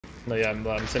No, yeah,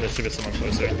 I'm saying there should be someone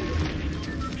closer. I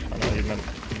don't know, you meant.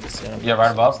 Yeah,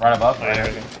 right above, right above. Oh, Right yeah,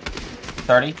 here. okay.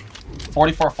 30.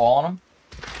 44 fall on him.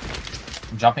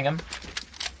 I'm jumping him.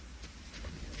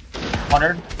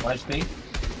 100. 1 HP.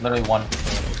 Literally 1.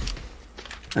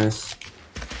 Nice.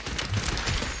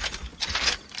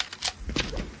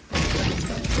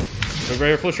 Right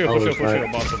here, full shield,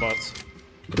 bots.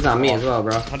 He's on me as well,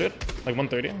 bro. 100? Like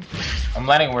 130? I'm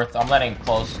landing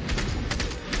close.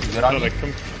 You good on No, me?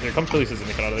 like, come kill these and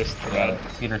make it out of this. Yeah,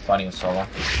 Peter's fighting a solo.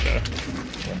 Okay.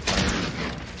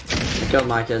 Killed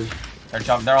my kid.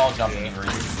 They're all jumping in Reet.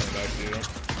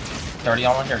 30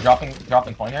 on one here.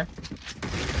 Dropping point here.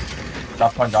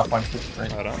 Drop point. I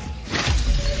don't.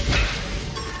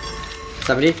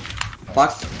 70.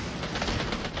 Box.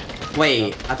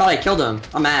 Wait, I thought I killed him.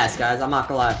 I'm ass, guys. I'm not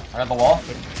gonna lie. I got the wall.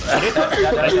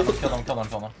 Yeah, kill him.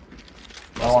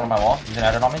 Another one on my wall. He's gonna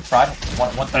edit on me. Tried.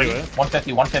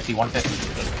 130. 150.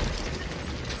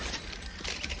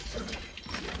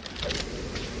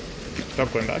 Drop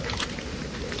going back.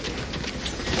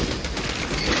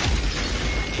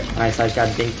 Nice, I just got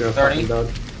dinked through a 30. fucking build.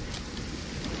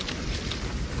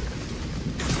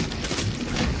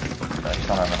 I just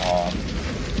don't have it all.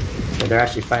 Yeah, they're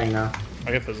actually fighting now.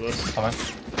 I get this. Coming.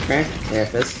 Okay, yeah,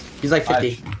 fist. He's like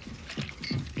 50.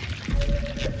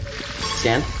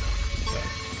 Scan.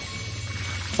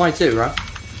 22, bro.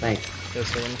 Thanks.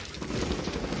 Yes, one.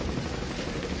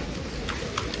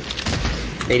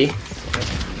 80.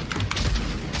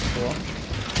 Cool.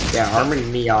 Yeah, armoring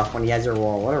me off when he has your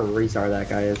wall. What a retard that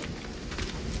guy is.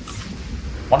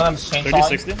 One of them's chainsaw.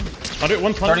 30, 60. 100,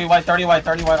 120. 30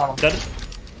 white on him. Dead.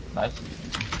 Nice.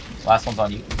 Last one's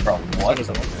on you. Bro, what? That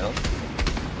was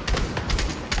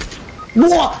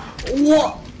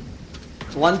What?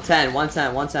 110.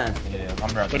 Yeah,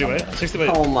 I'm ready. What do you wait? 60 wait.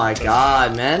 Oh my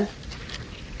god, man.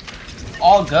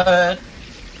 All good.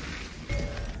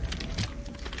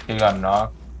 You got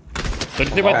knocked.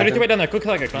 33 white down there. Quick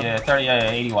kill like a con. Yeah, 30,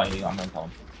 yeah, 80 white. I'm gonna tell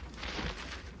him.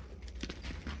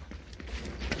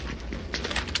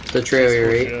 The trio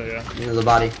you eat. Yeah. Into the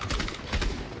body.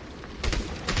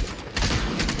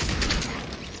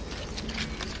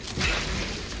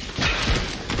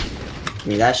 Give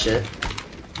me that shit.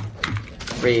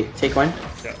 Wait, take one.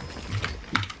 Yeah.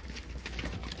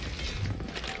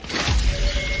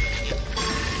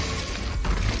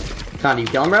 Con, do you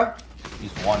kill him, bro?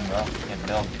 He's one, bro. Can't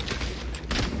build.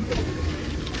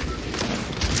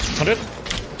 100.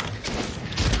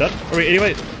 Dead. Oh, wait, 80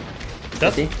 white.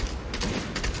 Dead. 50.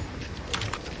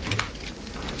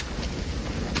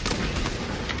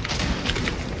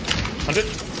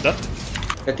 Dead.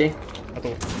 50.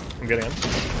 I'm getting him.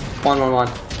 1. I'm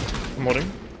holding.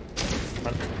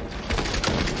 Run.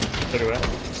 30 away.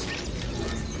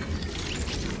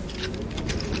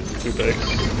 Too big.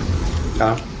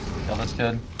 Got him. Yo, that's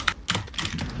good.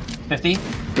 50.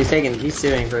 He's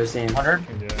suing for his team. 100.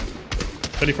 Yeah.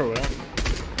 34 away.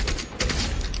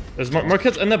 There's more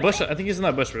kids in that bush. I think he's in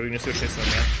that bush, but we need to see what chasing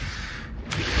him now.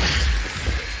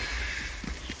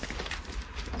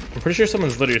 I'm pretty sure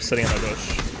someone's literally sitting in that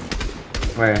bush.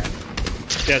 Where?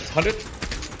 Yeah, it's 100.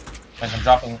 Nice, I'm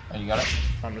dropping. Oh, you got it?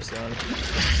 I'm just down.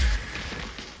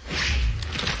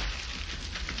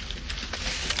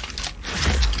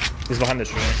 He's behind this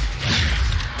tree.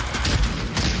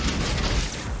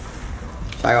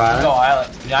 Should I go island? Go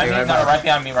island. Yeah,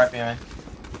 right behind me.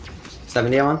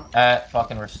 70 on one?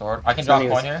 Fucking restored. I can drop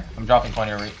point here. I'm dropping point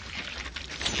here, Reet.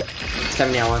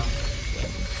 70 on one.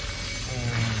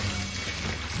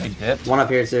 Big dip. One up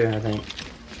here too, I think.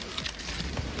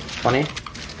 20.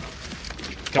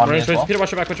 Peter,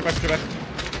 watch your back.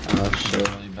 Oh shit.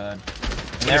 Really bad.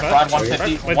 There, fried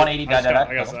 150, 180, dead.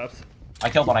 I got zapped. I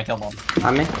killed one.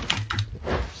 On me.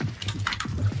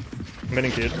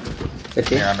 Midding kid.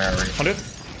 50. Here, I'm here, Reet. 100.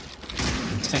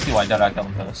 60 white, dead. I killed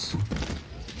him for this.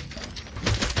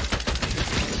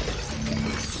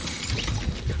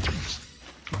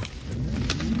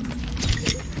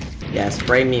 Yeah,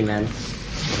 spray me, man.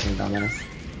 Fucking dumbass.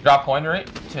 Drop point, Reet,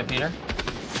 to Peter.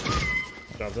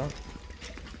 Job done.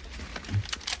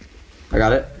 I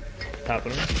got it.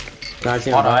 Happening. Got a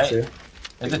team Alright. on too.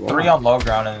 There's a 3 on low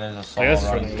ground and there's a solo guess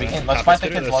run. it's Let's fight the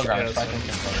kids low ground. Let's fight the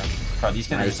kids low ground. Bro, these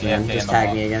kids Nice, are man. AFK Just in the tag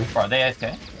wall. me again. Bro, are they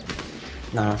AFK?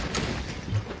 No.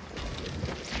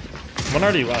 One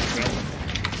already left, man.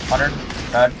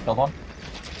 100, red, killed one.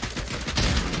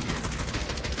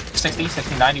 60,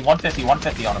 60, 90,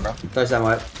 150 on him, bro. Touch that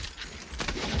white.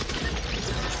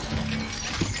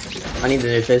 I need the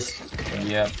new fist.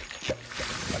 Yeah.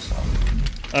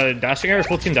 Dashing here,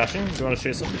 full team dashing. Do you want to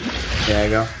chase him? There you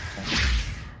go.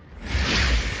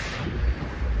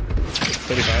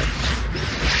 35.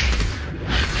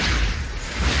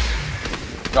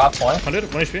 Drop point.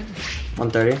 100, 1 HP.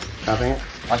 130. Dropping it.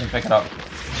 I can pick it up.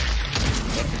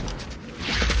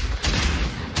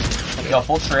 Yo,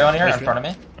 full trio in here in front of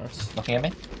me. Nice. Looking at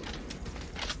me.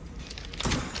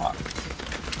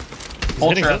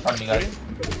 Full trio in front of me, guys.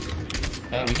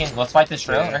 Okay, we can. Let's fight this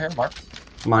trio right here, Mark.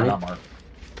 Come on. Not Mark.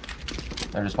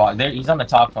 They're just walking. He's on the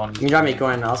top phone. You can drop me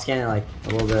coin. I'll scan it like a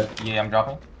little bit. Yeah, I'm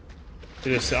dropping.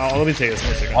 Let me take this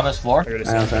 1 second. On this floor. I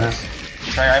know, fair.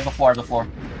 Try right before the floor.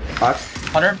 Box.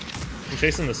 100. I'm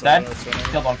chasing this. Dead.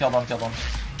 Killed one. Dead,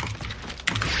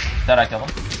 I killed him.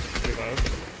 35.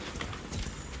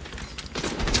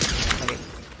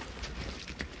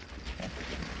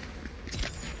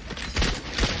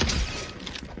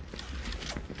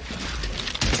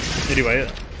 Did he wait?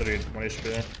 1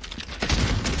 HP.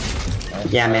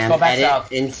 Yeah, man. Go back Edit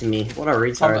south. into me. What a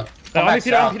retard. Come back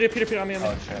south. Peter, on me.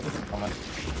 Oh shit. Come on.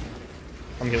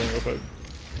 I'm healing real quick.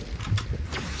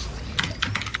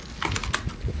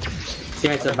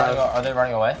 Teammates above. Are they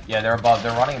running away? Yeah, they're above.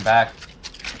 They're running back.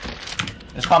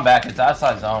 Just come back. It's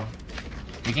outside zone.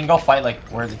 We can go fight like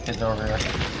where the kids are over here.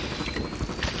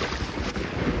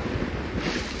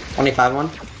 25 one.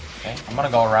 Okay, I'm gonna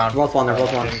go around. They're both one. They're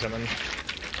both one.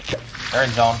 They're in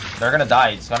zone. They're gonna die.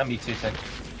 It's gonna be too thick.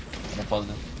 I'm gonna close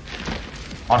it.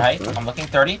 On height. I'm looking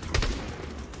 30.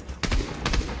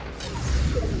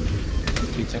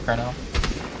 Too thick right now.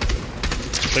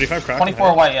 35 crack.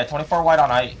 24 white. Yeah, 24 white on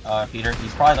height. Peter.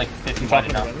 He's probably like 50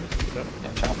 white now. Yep. Yeah,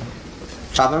 chop him.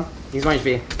 Chop him. He's 1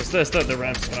 HP. It's the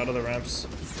ramps. Get out of the ramps.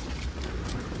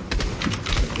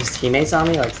 His teammates on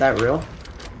me? Like, is that real?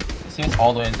 He's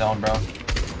all the way in zone, bro.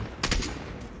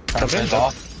 Trying to finish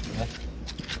off.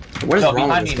 What is Yo, wrong with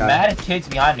behind this me, guy? mad kids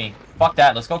behind me. Fuck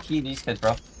that, let's go key these kids,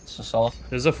 bro. It's so solo.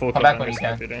 There's a full Come back when you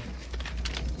can.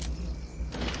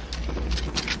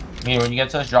 Me, when you get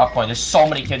to this drop point, there's so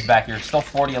many kids back here. Still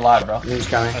 40 alive, bro. He's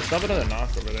coming. I still have another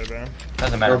knock over there, bro.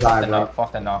 Doesn't matter. We'll die, Fuck the bro. knock,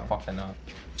 fuck the knock, fuck the knock.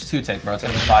 It's 2 tick, bro. It's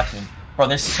gonna be 5 soon. Bro,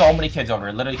 there's so many kids over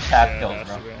here. Literally cap kills,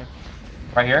 bro.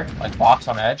 Right here, like box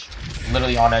on edge.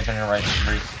 Literally on edge on your right.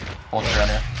 3. Hold it right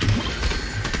here.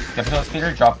 Get to the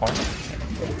speeder, drop point.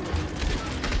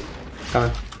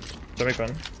 Coming. Don't make fun.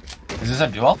 Is this a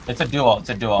duo? It's a duo. It's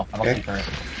a duo. I don't Okay. see for it.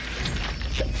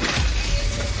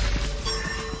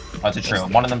 Oh, it's a trio.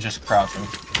 One of them just crouching.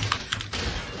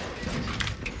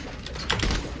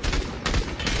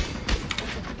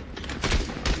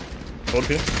 Hold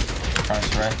here. Trying to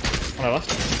spray. On my left.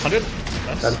 100.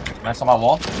 Nice. Dead. Nice on my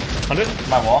wall. 100.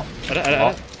 My wall. Edit.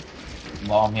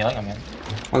 Well, I'm healing. I'm healing.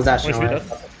 One's dashing 1 HP away. dead.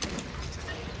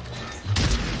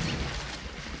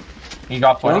 Can you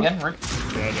drop point Well? again, Rick?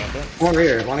 Yeah, I dropped it. One over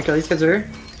here. Wanna kill these kids over here?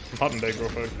 I'm popping big real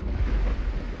quick.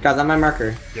 Guys, I'm my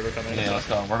marker. Yeah, we're coming. Yeah, let's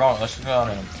go. We're going. Let's just go on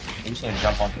him. We just need to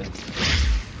jump on kids.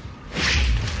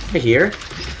 They're here.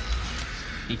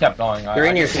 He kept going. They're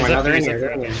in here somewhere. No, they're in here.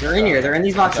 They're in here. They're in here. They're in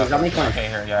these boxes. Drop me coin. Okay,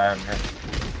 here. Yeah, I'm here.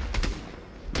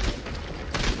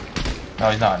 No,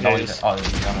 he's not. No, Yeah, he's. Oh,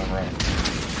 he's on over right.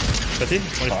 50. Oh,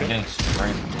 1 I'm HP. getting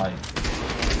straight from height.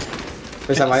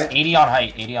 Where's that white? 80 on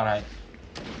height. 80 on height.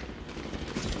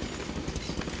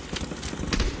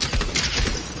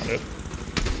 100.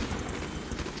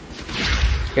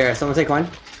 Here, someone take coin.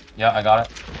 Yeah, I got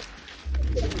it.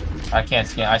 I can't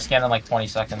scan. I scanned in like 20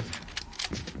 seconds.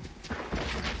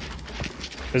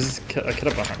 There's a kid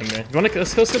up behind me. You wanna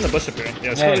let's go sit in the bush up here? Yeah,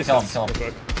 let's Yeah, go yeah, kill him, these kill him.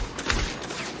 real quick.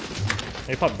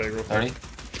 Hey, pop big real quick. 30.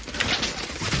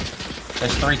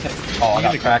 There's 3 kids. Oh, I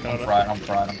got cracked. I'm fried. I'm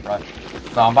fried. I'm fried.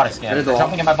 No, I'm about to scan. There's the wall.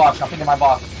 Jumping in my box. Jumping in my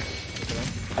box.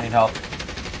 I need help.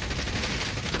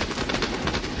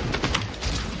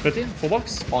 50. Full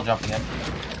box. Full jumping in.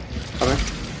 Coming.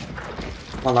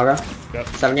 One logo. Yep.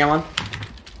 70 on one.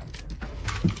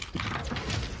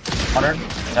 100.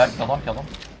 Dead. Kill him. Kill him.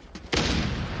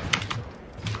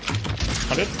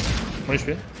 100. 1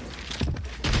 HP.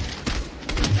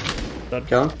 Dead.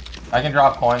 Kill him. I can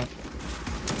drop coin.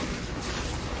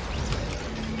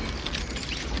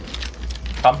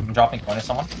 Come, I'm dropping coin to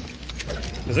someone.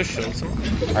 Is there shield somewhere?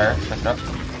 Right here, pick it up.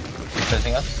 He's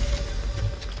chasing us.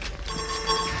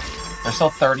 There's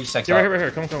still 36 Yeah, up. right here.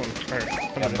 Come. Right here. Come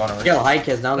Yeah, I'm on. going over. Kill high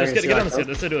kids now. They're Let's gonna get on see the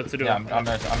like, seat. Let's do it. Yeah, I'm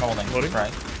holding. Holding?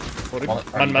 Right. Holding. Hold it.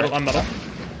 I'm metal.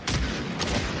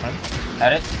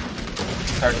 Edit.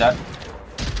 Start dead.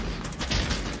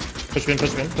 Push me in,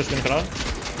 cut out.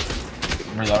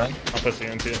 I'm reloading. I'll push you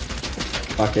into you.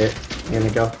 fuck it. I'm gonna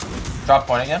go. Drop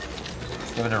point again.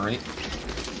 Give it a read.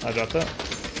 I dropped it.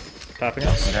 Tapping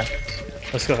us. Okay.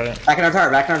 Let's go ahead. Back in our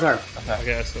tarp. Back in our tarp. Okay.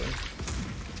 Okay, I still.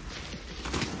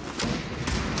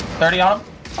 30 on him.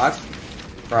 Box.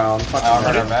 Bro, I'm fucking I'll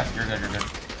run dead. her back. You're good.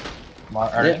 Come on,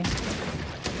 everything.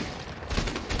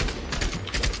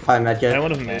 Probably medkit. I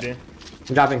would have made you.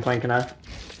 I'm dropping coin, can I?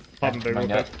 Popping big real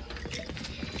quick.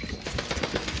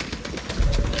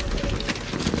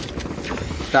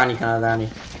 Down you, down you.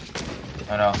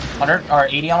 I know. 100 or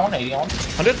 80 on one, 80 on one.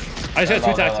 100? I just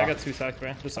got 2 tacks. I got 2 tacks,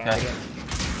 bro. Just okay.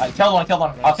 I killed one,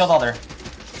 Nice. I'll kill the other.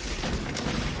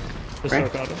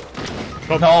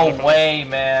 No way,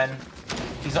 man.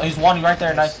 He's one right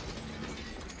there, nice.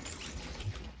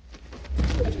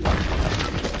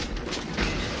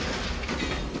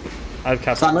 I have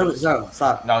cap. Stop moving,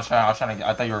 stop. No, I was trying to get,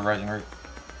 I thought you were rising, right?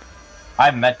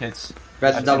 I have medkits.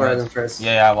 Res double res first.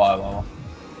 Yeah, I will.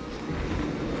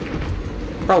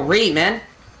 Bro, Reet, man.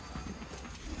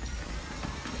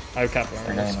 I have cap.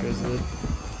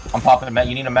 I'm popping a med.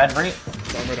 You need a med, Reet?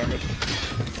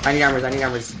 I need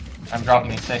armors. I'm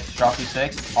dropping you 6. Drop you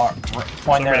 6.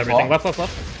 Point there as well. Left.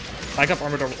 I got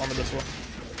armored this wall.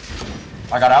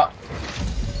 I got out.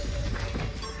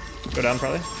 Go down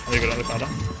probably. I need to go down the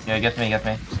Khanada. Yeah, get me.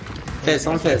 Fizz,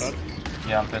 someone fizz.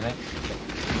 Yeah, I'm fizzing.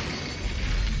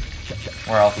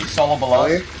 Where else? He's solo below.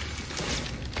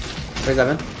 Where's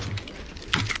Evan?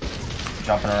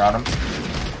 Jumping around him.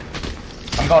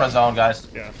 I'm going to zone, guys.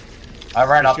 Yeah. I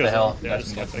ran up the hill. Yeah,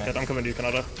 just get me. I'm coming to you,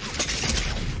 Khanada.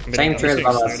 Same tree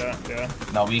above us. Yeah.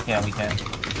 No, we can't. Come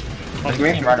There's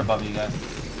a team right above you guys.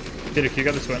 Peter, you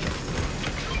got this win.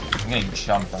 I'm getting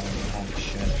jumped on. Holy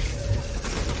shit.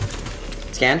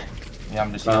 Scan? Yeah,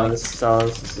 I'm just this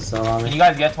is so on me. Can you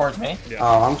guys get towards me? Yeah.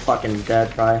 Oh, I'm fucking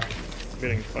dead, probably.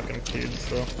 Getting fucking keyed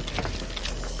still.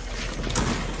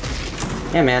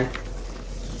 Yeah, man.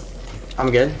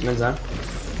 I'm good. I'm in zone.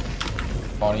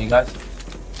 One of you guys?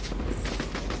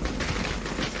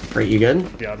 Are you good?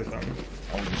 Yeah, I'll be fine.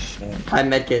 Holy shit. I have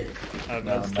medkit. I have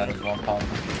No, meds that still. is one problem.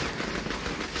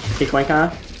 Keep coin,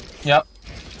 kinda? Yep.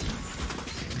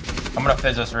 I'm gonna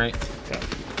fizz this, Reet. Yeah.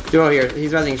 Duo here.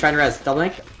 He's resing. He's trying to res. Double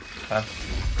link. Okay.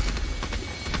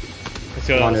 Let's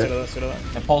go to that.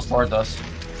 It pulls towards us.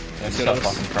 Yeah, it's so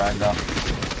fucking fragged up.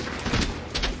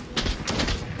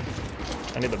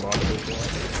 I need the mod to do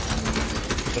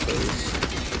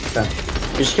Okay.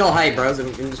 Just kill high, bros,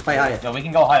 and just play high. Yeah, we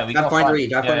can go high. We can go Drop point front. Reet.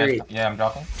 Drop point Reet. Yeah, I'm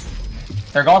dropping.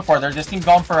 They're going for it. This team's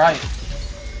going for height.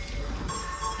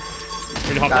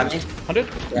 Can you hop Got in? me. 100?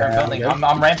 They're building.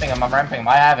 I'm ramping him.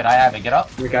 I have it. Get up.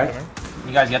 You okay?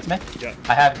 You guys get to me? Yeah.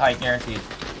 I have height guaranteed.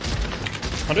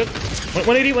 100?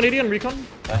 180 on recon?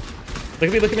 Okay.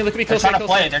 Look at me. They're trying to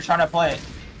play it. They're trying to play it.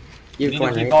 We need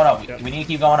to keep going up. Yeah. We need to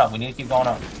keep going up.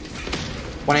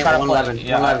 111.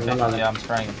 Yeah, 111. yeah, I'm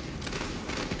spraying him.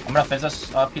 I'm gonna fizz us,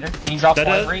 Peter. Can you drop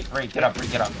point, Reet? Get up.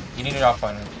 You need to drop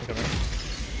point.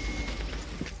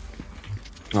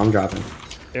 I'm dropping.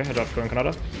 Yeah, I dropped going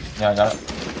Khanada. Yeah, I got it.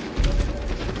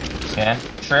 Scan.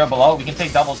 Trio below. We can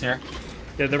take doubles here.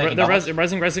 Yeah, they're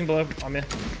resing below on me.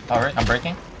 Alright, I'm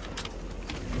breaking.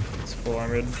 It's full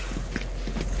armored.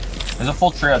 There's a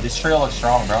full trio. This trio looks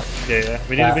strong, bro. Yeah.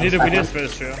 We need to spray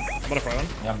this trio. I'm gonna fry one.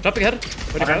 Yeah. Jumping ahead.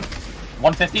 25.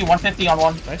 150 on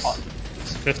one. Nice. Oh,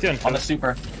 50 on the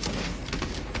super.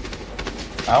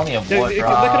 I only have wood, Look bro.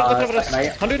 at us.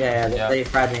 100? Yeah, they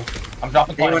fried me. I'm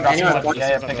dropping point. Anyone,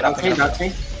 Yeah, pick it up. Drop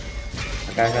me.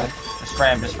 Okay. Just spray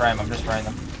him. I'm just spraying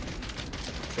them.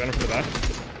 Run from the back.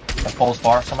 The pole's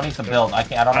far. Someone needs to build. I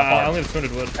don't have I far. only have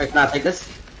 200 wood. Can I take this?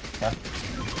 Okay.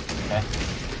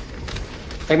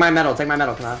 Take my metal, can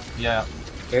I? Yeah.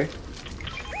 Here?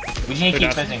 We need to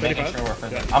keep fizzing, making sure we're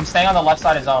fizzing. Yeah. I'm staying on the left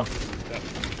side of zone. Yeah.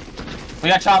 We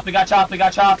got chopped.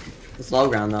 It's low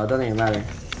ground though, it doesn't even matter.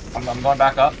 I'm going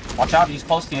back up. Watch out, he's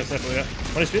close to you. Nice, yeah.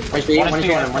 1 HP? 1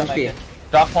 HP.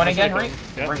 Drop point again, Reet?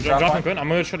 Yeah, dropping point. I'm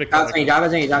gonna try to Drop me. Yeah,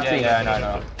 I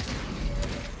know.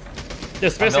 Yeah,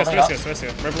 space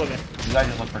here. Right below me. You guys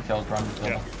just look for kills, bro.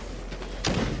 Yeah.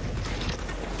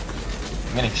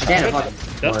 I'm getting shot. Damn, Yep.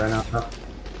 fuck. Right now.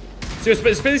 So,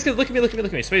 space kids, look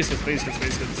at me. Space kids.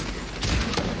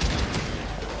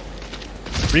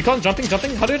 Recon, jumping.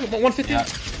 100, 150. Yeah.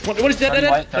 What is dead?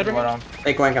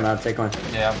 Take one, come out, take one.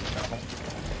 Yeah.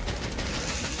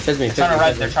 Fizz me, They're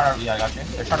trying to res, yeah, I got you.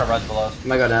 They're trying to res below us. I'm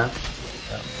gonna go down.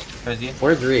 Yeah. Fizzy.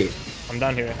 Where's Reet? I'm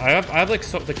down here. I have like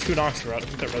 2 knocks throughout. I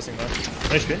think they're resing though.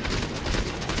 1 HP.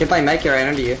 Keep playing Mike right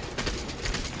under you. 1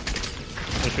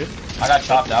 HP. I got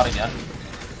chopped out again.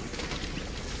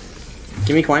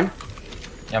 Give me coin.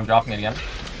 Yeah, I'm dropping it again.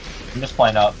 I'm just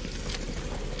playing up.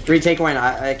 Reet, take one.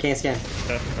 I can't scan.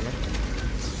 Okay, come here.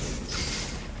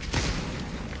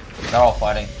 They're all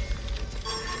fighting.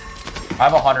 I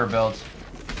have 100 builds.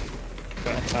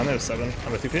 Okay, I only have 7.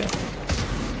 I'm with you, Peter.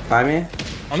 Buy me.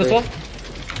 On this wall?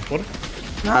 What?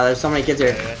 Nah, there's so many kids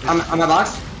here. Yeah. On my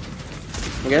box.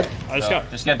 I'm good. I just got.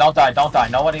 Just get. Don't die.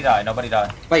 Nobody die.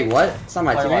 Wait, what? It's not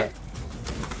my Player teammate.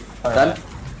 white. Done?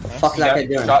 The fuck is that kid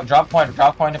doing? Drop point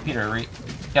to Peter. Reet.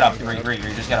 Get up, Reet.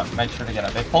 Just get up. Make sure to get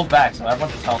up. They pulled back, so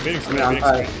everyone just help.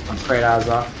 I'm straight out as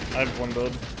well. I have one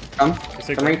build. Come,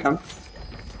 Reet, come.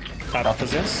 Top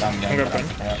positions. I'm here, come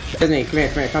to me.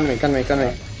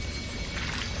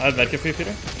 I have medkit for you,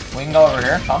 Peter. We can go over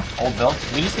here. Come. Old build.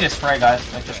 We just need to spray, guys.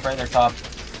 Like, just spray their top.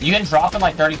 You can drop in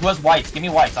like 30. Who has whites? Give me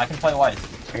whites. I can play whites.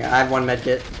 Okay, I have one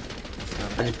medkit.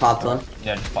 I just popped one.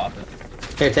 Yeah, just pop it.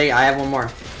 Here, take it. I have one more.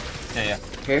 Yeah.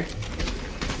 Here.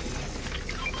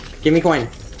 Give me coin.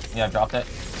 Yeah, dropped it.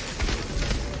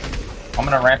 I'm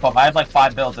gonna ramp up. I have like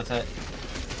 5 builds. That's it.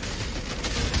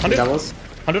 100 doubles.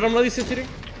 100 on release, Peter.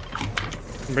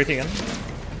 I'm breaking in.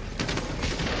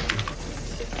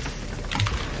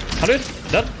 100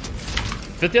 dead.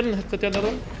 50 on the other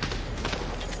one.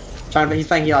 He's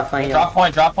playing heal.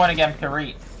 Drop point again to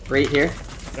Reet. Reet here.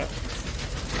 Yeah.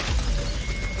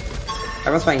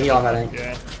 Everyone's playing heal off, I think.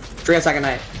 Yeah. 3 a second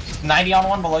night. 90 on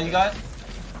one below you guys.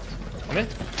 I'm in.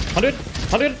 100.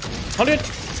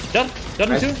 Dead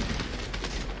on 2.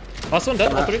 Last one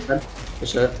dead. All 3. Good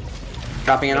shit.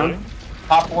 Dropping in on.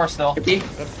 Top 4 still. 50.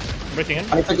 I'm breaking in.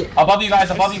 Above you guys.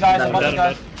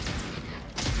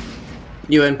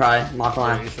 You in probably. I'm not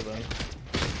gonna lie.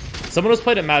 Someone who's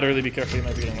played it mad early, be careful, you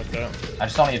might be getting looked at. I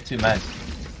just only have 2 men.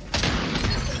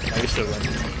 I used to win.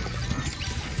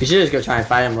 You should just go try and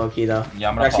fight him low-key though. Yeah,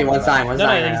 I'm gonna actually one time. No,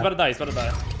 he's about to die,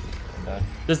 Okay.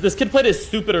 This kid played it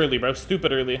stupid early, bro.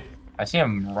 Stupid early. I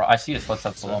see his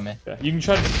footsteps below me. Yeah. You can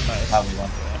try to... Nice. How we won.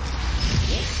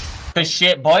 Good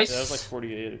shit, boys. Yeah, that was like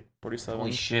 48, 47.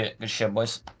 Holy shit. Good shit,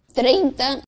 boys. 30.